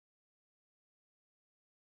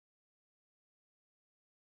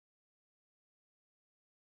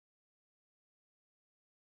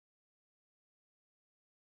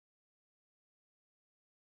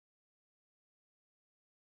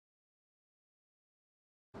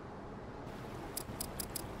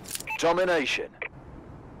Domination.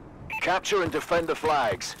 Capture and defend the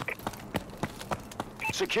flags.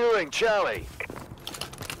 Securing Charlie.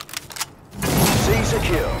 C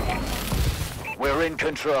secure. We're in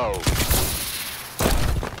control.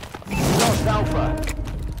 Lost Alpha.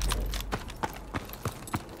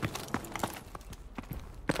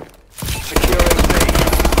 Securing B.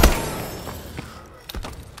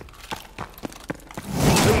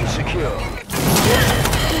 B secure.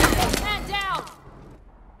 Man down.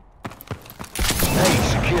 A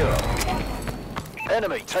secure.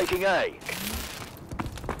 Enemy taking A.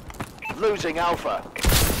 Losing Alpha.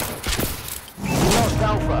 Lost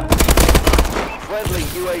Alpha. Friendly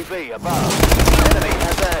UAV above. Enemy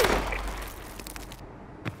has A.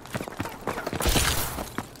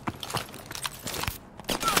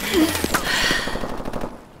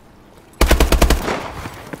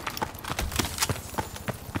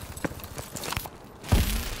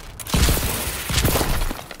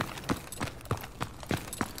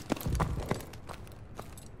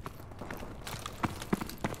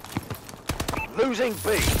 Losing B.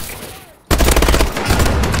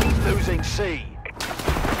 Losing C.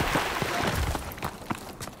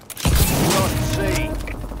 Lost C.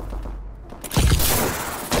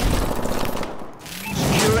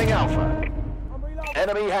 Securing Alpha.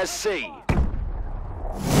 Enemy has C.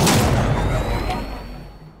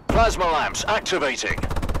 Plasma lamps activating.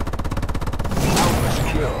 Alpha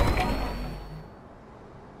secure.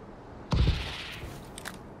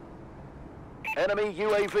 Enemy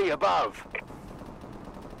UAV above.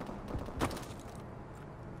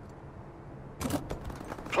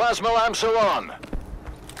 Plasma lamps are on.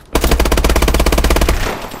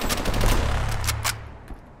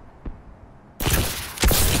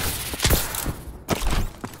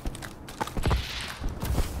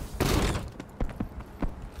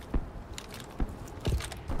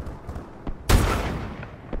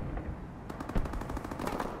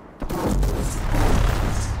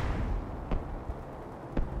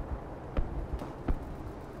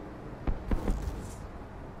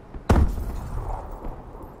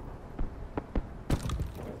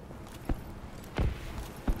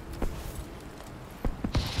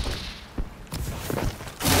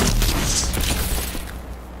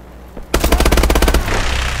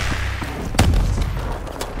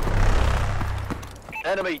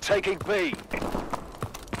 Enemy taking B.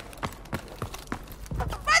 By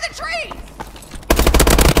the trees!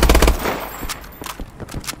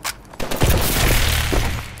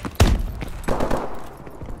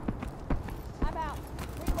 I'm out.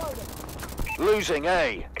 Reloading. Losing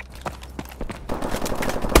A.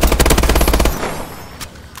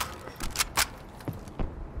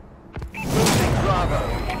 Losing Bravo.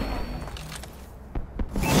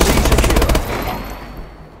 C secure.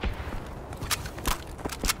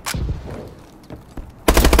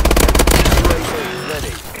 UAV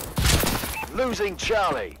ready. Losing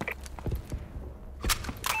Charlie.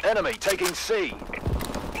 Enemy taking C.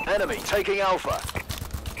 Enemy taking Alpha.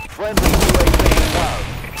 Friendly UAV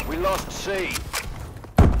above. We lost C.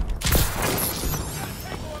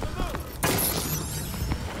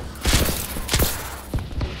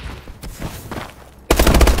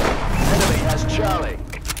 Enemy has Charlie.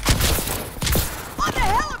 On the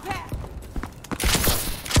helipad!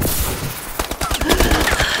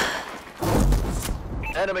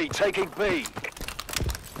 Enemy taking B.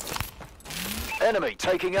 Enemy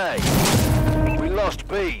taking A. We lost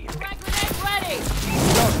B. Frag grenade ready!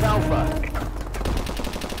 Lost Alpha.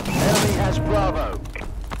 Enemy has Bravo.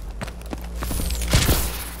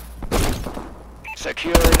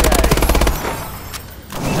 Securing A.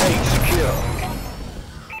 A secure.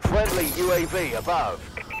 Friendly UAV above.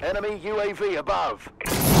 Enemy UAV above.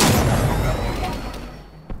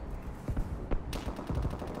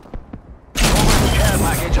 Care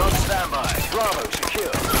package on standby. Bravo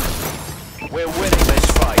secure. We're winning this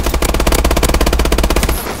fight.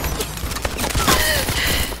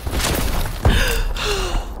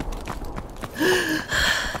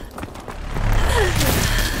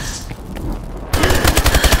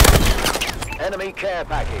 Enemy care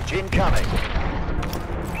package incoming.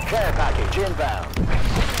 Care package inbound.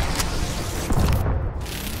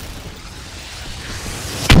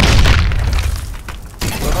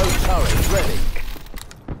 Remote turret ready.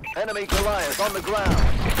 Enemy Goliath on the ground.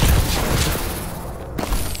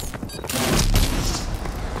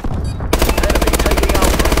 Enemy taking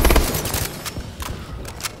Alpha.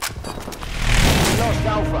 We lost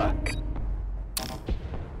Alpha.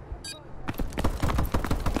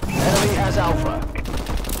 Enemy has Alpha.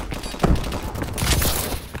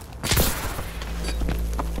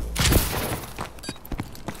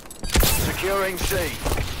 Securing C.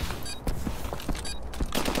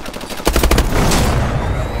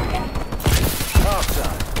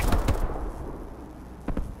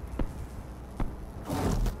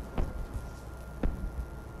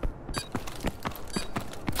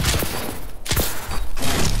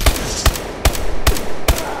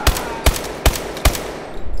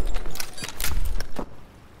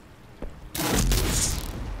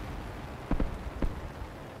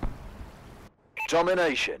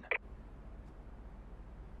 domination.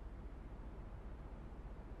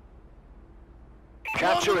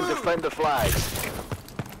 Capture and defend the flags.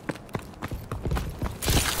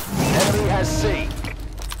 Enemy has C.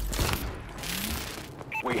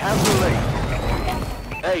 We have the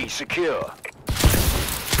lead. A secure.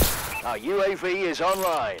 Our UAV is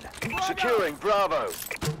online. Securing Bravo. B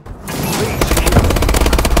secure.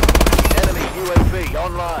 Enemy UAV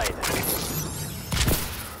online.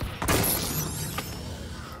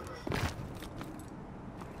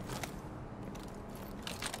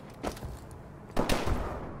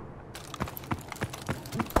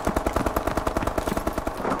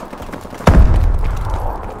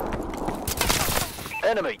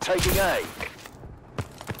 Enemy taking A.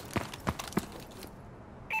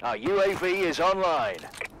 Our UAV is online.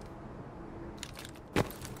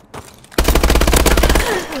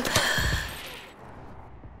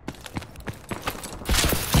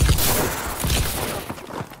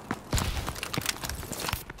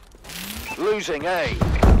 Losing A.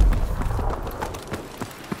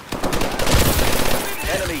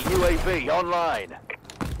 Enemy UAV online.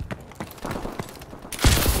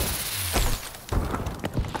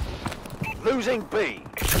 Losing B.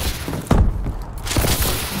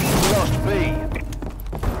 We lost B.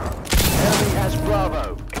 Enemy has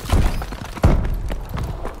Bravo.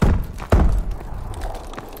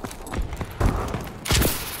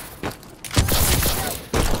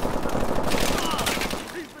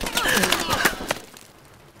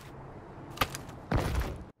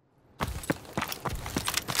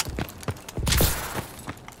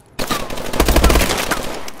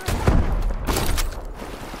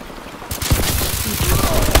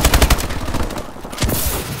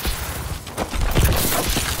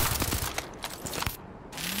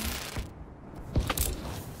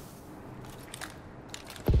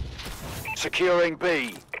 Securing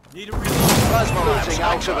B. Need a reload. Plasma lamps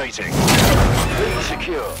activating. B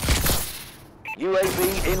secure. UAV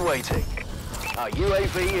in waiting. Our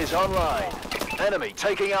UAV is online. Enemy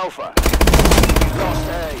taking Alpha. We lost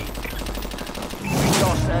A. We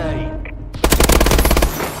lost A.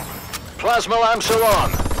 Plasma lamps are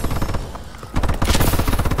on.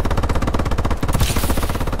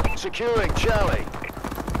 Securing Charlie.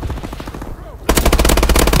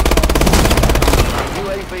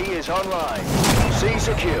 UAV is online. C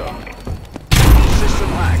secure. System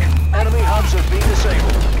hack. Enemy hubs have been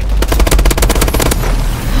disabled.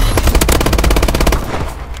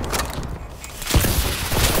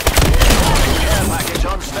 Care package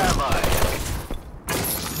on standby.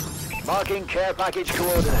 Marking care package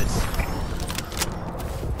coordinates.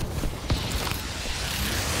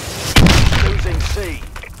 Losing C.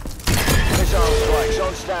 Missile strikes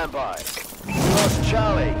on standby. We lost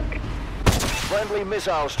Charlie. Friendly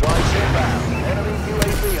missile strikes inbound. Enemy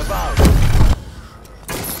UAV above.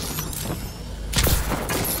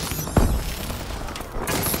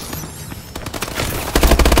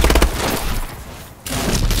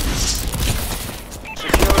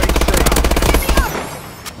 Securing C.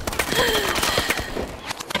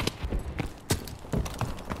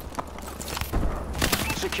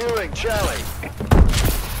 Securing Charlie.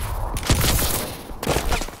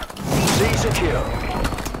 C secure.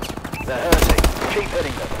 They're hurting. Keep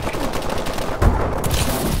hitting them.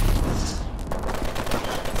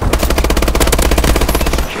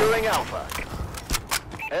 Securing Alpha.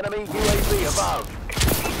 Enemy UAV above.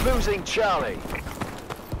 Losing Charlie.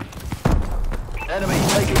 Enemy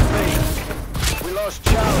taking B. We lost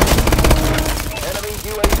Charlie. Enemy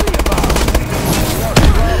UAV above. We lost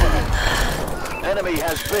Bravo. Enemy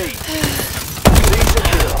has B. C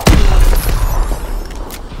secure.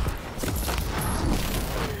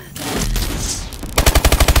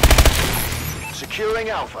 Securing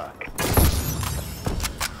Alpha.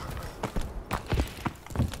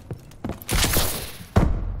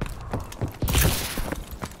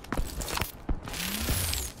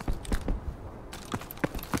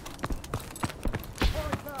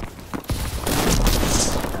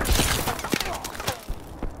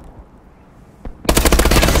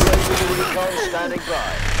 Recon standing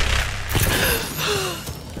by.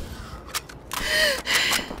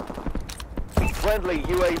 Friendly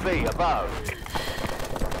UAV above.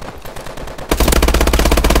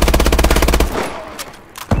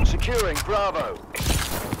 Securing Bravo.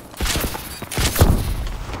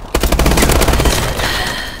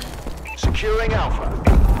 Securing Alpha.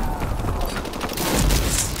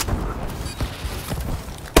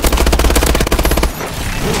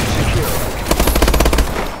 Secure.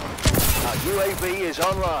 Our UAV is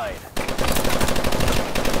online.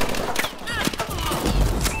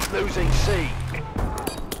 Losing C.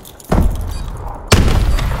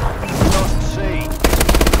 Lost C.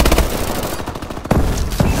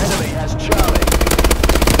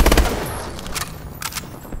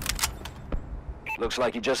 Looks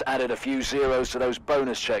like you just added a few zeros to those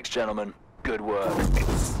bonus checks, gentlemen. Good work.